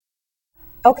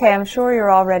Okay, I'm sure you're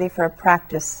all ready for a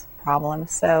practice problem,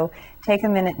 so take a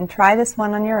minute and try this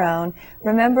one on your own.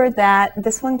 Remember that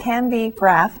this one can be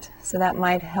graphed, so that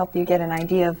might help you get an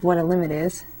idea of what a limit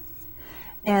is.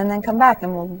 And then come back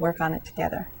and we'll work on it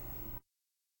together.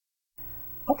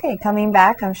 Okay, coming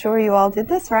back, I'm sure you all did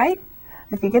this, right?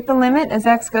 If you get the limit as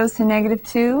x goes to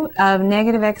 -2 of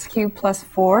negative x cubed plus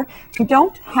 4, you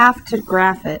don't have to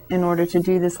graph it in order to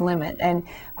do this limit. And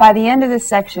by the end of this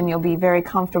section, you'll be very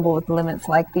comfortable with limits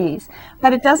like these.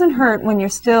 But it doesn't hurt when you're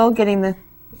still getting the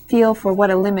feel for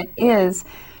what a limit is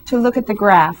to look at the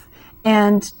graph.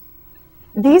 And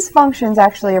these functions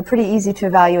actually are pretty easy to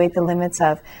evaluate the limits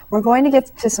of. We're going to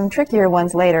get to some trickier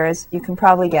ones later, as you can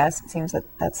probably guess. It seems that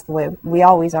that's the way we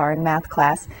always are in math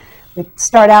class. We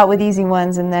start out with easy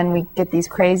ones and then we get these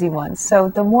crazy ones. So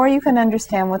the more you can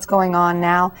understand what's going on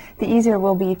now, the easier it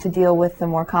will be to deal with the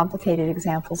more complicated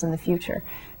examples in the future.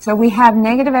 So we have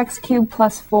negative x cubed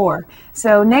plus 4.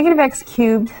 So negative x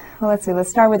cubed, well, let's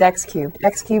start with x cubed.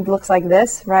 X cubed looks like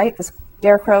this, right? The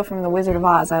scarecrow from the Wizard of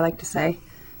Oz, I like to say.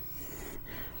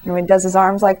 You know, when he does his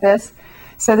arms like this.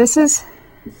 So this is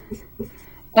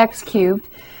x cubed.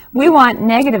 We want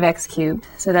negative x cubed,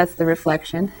 so that's the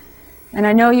reflection. And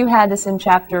I know you had this in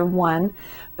chapter 1,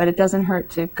 but it doesn't hurt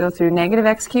to go through negative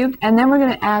x cubed. And then we're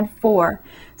going to add 4.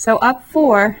 So up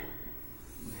 4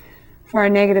 for our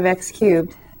negative x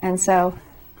cubed. And so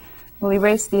we'll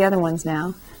erase the other ones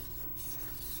now.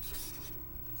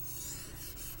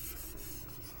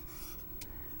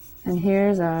 And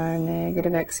here's our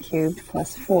negative x cubed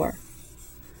plus 4.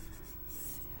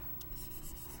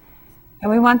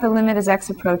 And we want the limit as x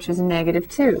approaches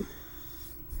 -2.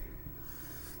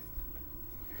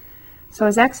 So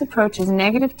as x approaches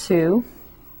 -2, I'm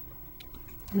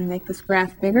going to make this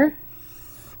graph bigger,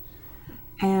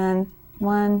 and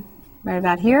one right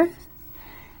about here.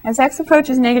 As x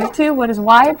approaches -2, what does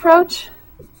y approach?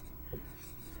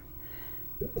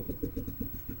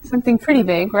 Something pretty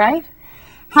big, right?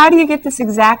 How do you get this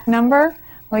exact number?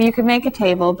 Well, you could make a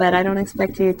table, but I don't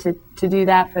expect you to do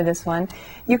that for this one.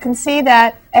 You can see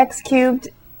that x cubed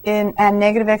and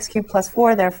negative x cubed plus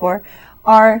 4, therefore,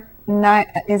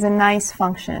 is a nice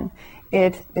function.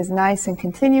 It is nice and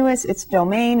continuous. Its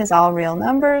domain is all real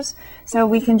numbers. So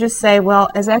we can just say, well,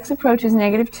 as x approaches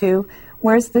 -2,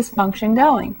 where's this function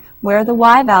going? Where are the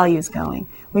y values going?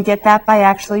 We get that by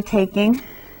actually taking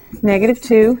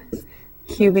 -2,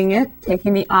 cubing it,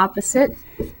 taking the opposite,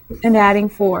 and adding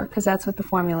 4, because that's what the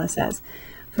formula says.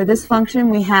 For this function,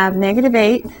 we have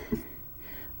 -8,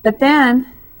 but then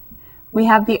we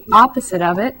have the opposite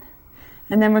of it,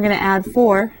 and then we're going to add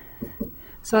 4.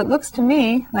 So it looks to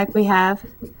me like we have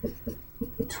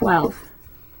 12.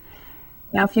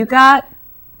 Now if you got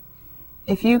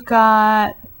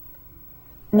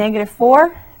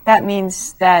 -4, that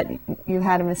means that you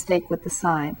had a mistake with the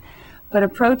sign. But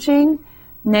approaching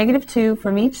 -2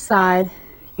 from each side,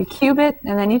 you cube it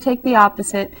and then you take the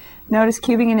opposite. Notice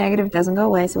cubing a negative doesn't go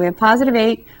away, so we have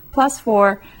 +8 plus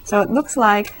 4. So it looks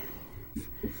like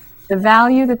the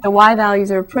value that the y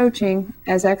values are approaching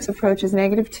as x approaches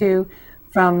 -2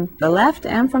 from the left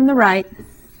and from the right,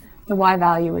 the y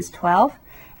value is 12,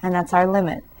 and that's our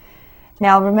limit.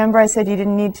 Now remember I said you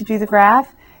didn't need to do the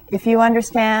graph. If you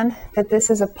understand that this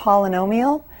is a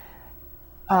polynomial,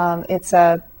 it's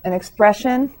an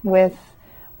expression with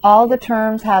all the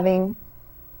terms having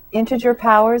integer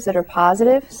powers that are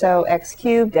positive, so x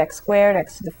cubed, x squared,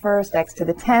 x to the first, x to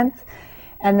the 10th,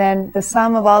 and then the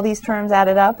sum of all these terms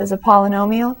added up is a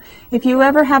polynomial. If you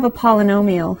ever have a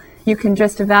polynomial, you can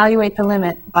just evaluate the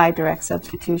limit by direct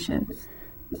substitution.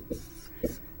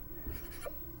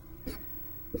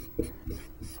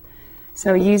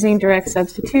 So using direct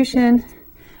substitution,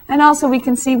 and also we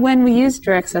can see when we use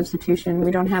direct substitution,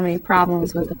 we don't have any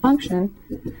problems with the function.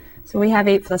 So we have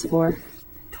 8 plus 4,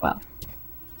 12.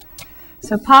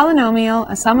 So polynomial,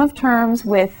 a sum of terms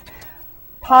with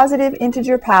positive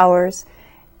integer powers,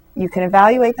 you can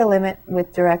evaluate the limit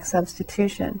with direct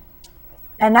substitution.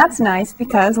 And that's nice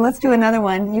because, let's do another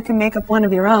one. You can make up one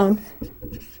of your own.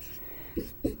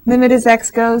 Limit as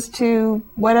x goes to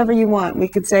whatever you want. We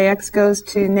could say x goes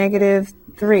to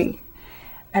 -3.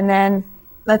 And then,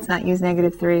 let's not use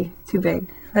 -3, too big.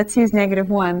 Let's use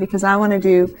 -1 because I want to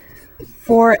do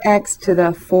 4x to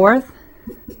the 4th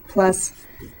plus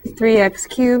 3x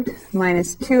cubed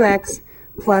minus 2x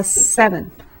plus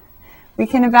 7. We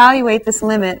can evaluate this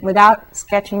limit without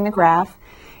sketching the graph.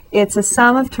 It's a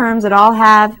sum of terms that all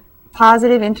have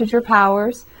positive integer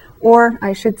powers, or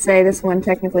I should say this one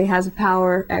technically has a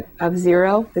power of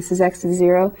 0. This is x to the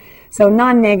 0. So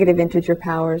non-negative integer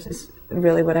powers is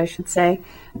really what I should say.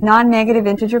 Non-negative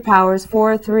integer powers,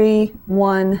 4, 3,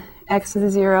 1, x to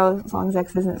the 0, as long as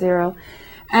x isn't 0.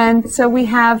 And so we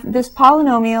have this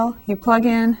polynomial. You plug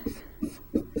in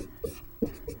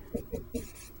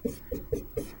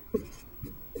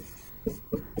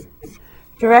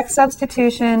direct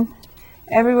substitution.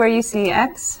 Everywhere you see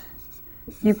x,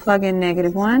 you plug in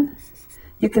 -1.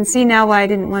 You can see now why I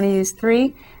didn't want to use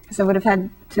 3, because I would have had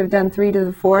to have done 3 to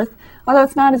the 4th. Although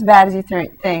it's not as bad as you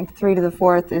think. 3 to the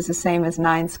 4th is the same as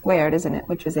 9 squared, isn't it?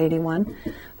 Which is 81.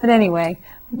 But anyway,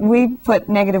 we put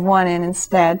 -1 in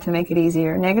instead to make it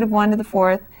easier. -1 to the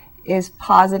 4th is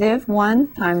positive 1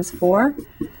 times 4.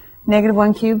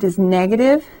 -1 cubed is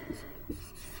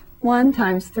 -1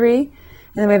 times 3.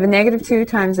 And then we have a -2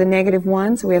 times a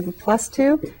 -1, so we have a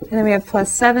 +2. And then we have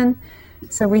 +7.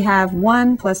 So we have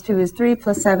 1 plus 2 is 3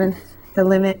 plus 7. The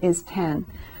limit is 10.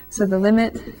 So the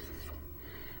limit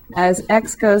as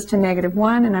x goes to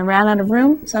 -1, and I ran out of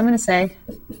room, so I'm going to say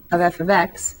of f of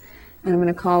x, and I'm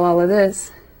going to call all of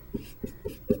this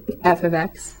f of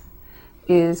x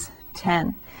is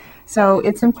 10. So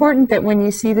it's important that when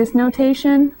you see this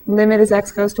notation, limit as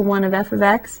x goes to 1 of f of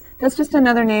x, that's just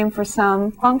another name for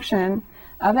some function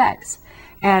of x.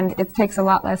 And it takes a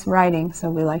lot less writing, so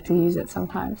we like to use it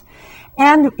sometimes.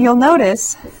 And you'll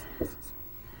notice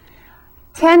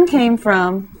 10 came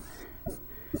from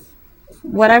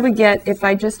what I would get if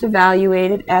I just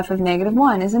evaluated f of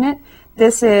 -1, isn't it?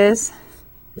 This is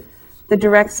the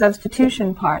direct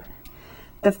substitution part.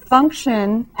 The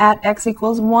function at x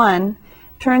equals 1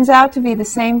 turns out to be the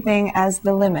same thing as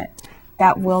the limit.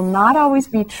 That will not always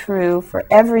be true for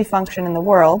every function in the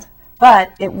world, but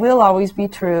it will always be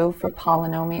true for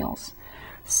polynomials.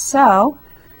 So,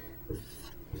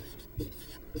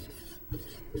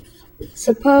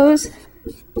 suppose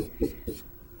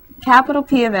capital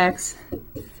P of x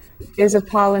is a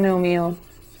polynomial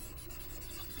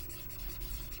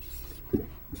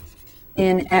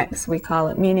in x, we call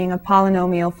it, meaning a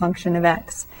polynomial function of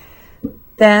x.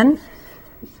 Then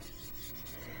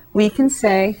we can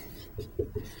say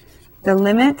the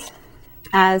limit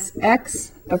as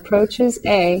x approaches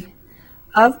a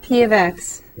of P of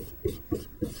x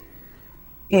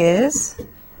is,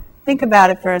 think about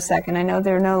it for a second. I know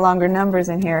there are no longer numbers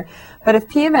in here, but if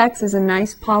P of x is a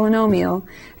nice polynomial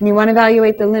and you want to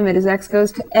evaluate the limit as x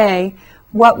goes to a,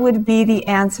 what would be the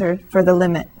answer for the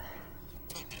limit?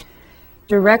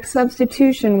 Direct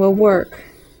substitution will work.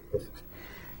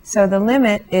 So the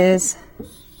limit is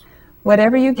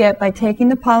whatever you get by taking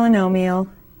the polynomial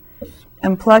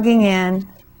and plugging in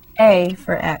a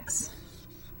for x.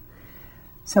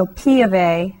 So P of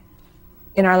a,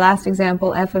 in our last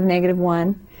example, f of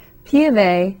 -1, P of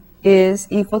a is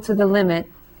equal to the limit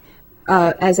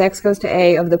as x goes to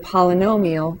a of the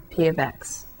polynomial P of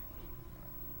x.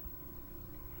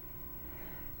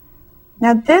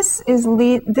 Now this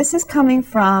is coming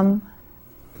from,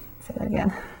 say that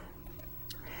again.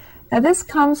 Now this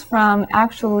comes from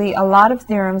actually a lot of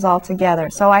theorems altogether.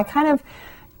 So I kind of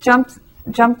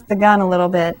jumped the gun a little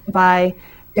bit by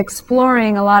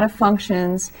exploring a lot of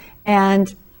functions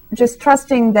and just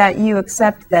trusting that you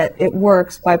accept that it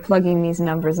works by plugging these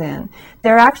numbers in.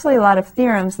 There are actually a lot of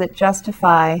theorems that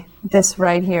justify this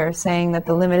right here, saying that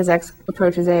the limit as x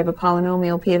approaches a of a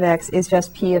polynomial P of x is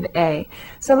just P of a.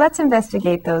 So let's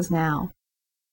investigate those now.